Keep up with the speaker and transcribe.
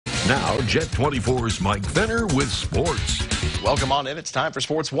Now, Jet 24's Mike Fenner with sports. Welcome on in. It's time for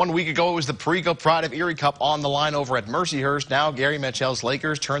sports. 1 week ago, it was the Perico Pride of Erie Cup on the line over at Mercyhurst. Now, Gary Mitchell's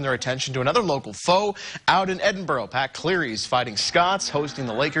Lakers turn their attention to another local foe out in Edinboro. Pat Cleary's fighting Scots, hosting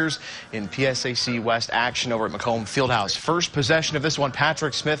the Lakers in PSAC West action over at Macomb Fieldhouse. First possession of this one,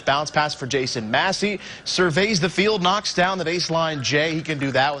 Patrick Smith, bounce pass for Jason Massey. Surveys the field, knocks down the baseline Jay. He can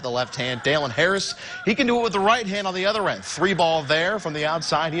do that with the left hand. Dalen Harris, he can do it with the right hand on the other end. 3 ball there from the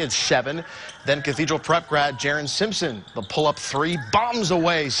outside. He had 7. Then Cathedral Prep grad Jaron Simpson, the pull-up 3, bombs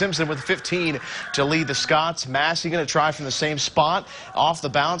away. Simpson with 15 to lead the Scots. Massey going to try from the same spot. Off the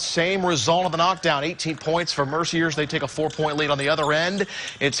bounce, same result of the knockdown. 18 points for Mercyhurst. They take a 4-point lead on the other end.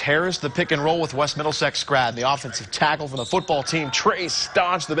 It's Harris, the pick and roll with West Middlesex grad. The offensive tackle from the football team. Trey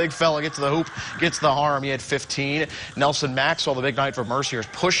Staunch, the big fella, gets to the hoop, gets the harm. He had 15. Nelson Maxwell, the big night for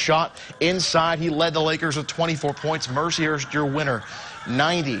Mercyhurst. Push shot inside. He led the Lakers with 24 points. Mercyhurst, your winner.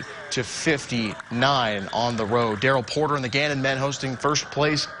 90-59 on the road. Daryl Porter and the Gannon men hosting first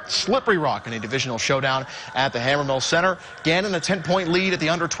place Slippery Rock in a divisional showdown at the Hammermill Center. Gannon a 10-point lead at the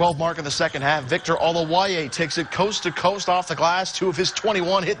under 12 mark in the second half. Victor Olawaye takes it coast to coast off the glass. 2 of his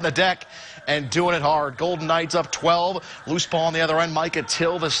 21 hitting the deck and doing it hard. Golden Knights up 12. Loose ball on the other end. Micah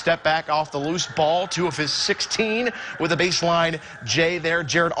Till, the step back off the loose ball. 2 of his 16 with a baseline Jay there.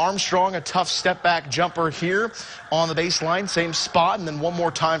 Jared Armstrong, a tough step back jumper here on the baseline. Same spot. And then one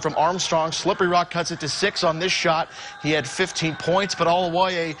more time from Armstrong. Slippery Rock cuts it to 6 on this shot. He had 15 points, but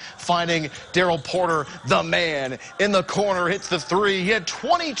Olawaye finding Daryl Porter, the man, in the corner, hits the 3. He had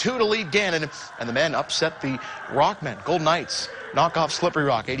 22 to lead Gannon, and the men upset the Rockmen. Golden Knights knock off Slippery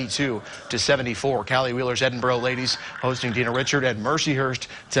Rock 82-74. Callie Wheeler's Edinboro ladies hosting Dina Richard at Mercyhurst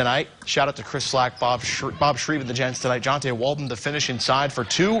tonight. Shout out to Chris Slack, Bob Shreve and the gents tonight. Jonte Walden to finish inside for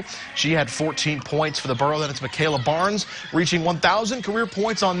 2. She had 14 points for the Borough. Then it's Michaela Barnes reaching 1,000 career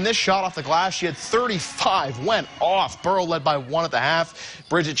points on this shot off the glass. She had 35, went off. Borough led by 1 at the half.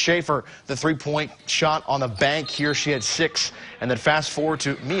 Bridget Schaefer, the 3-point shot on the bank here. She had 6. And then fast forward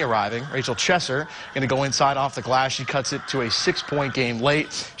to me arriving. Rachel Chesser going to go inside off the glass. She cuts it to a 6-point game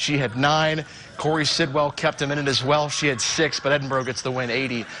late. She had 9. Corey Sidwell kept him in it as well. She had 6, but Edinboro gets the win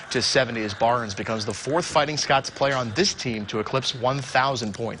 80-70 as Barnes becomes the 4th Fighting Scots player on this team to eclipse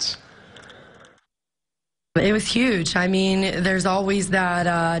 1,000 points. It was huge. I mean, there's always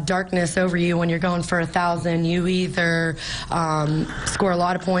that darkness over you when you're going for 1,000. You either score a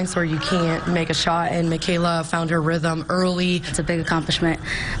lot of points or you can't make a shot, and Michaela found her rhythm early. It's a big accomplishment,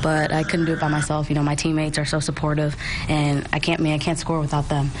 but I couldn't do it by myself. You know, my teammates are so supportive, and I can't score without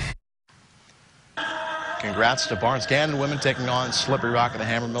them. Congrats to Barnes. Gannon women taking on Slippery Rock at the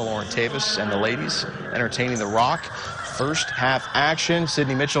Hammermill. Lauren Tavis and the ladies entertaining the Rock. First half action.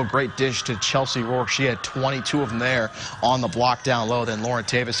 Sydney Mitchell, great dish to Chelsea Rourke. She had 22 of them there on the block down low. Then Lauren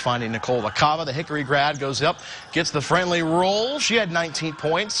Tavis finding Nicole LaCava. The Hickory grad goes up, gets the friendly roll. She had 19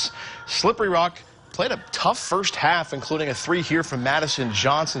 points. Slippery Rock played a tough first half, including a 3 here from Madison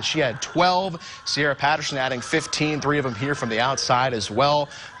Johnson. She had 12. Sierra Patterson adding 15, 3 of them here from the outside as well.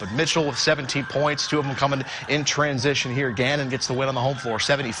 But Mitchell with 17 points, 2 of them coming in transition here. Gannon gets the win on the home floor,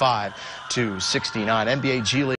 75-69. NBA G League.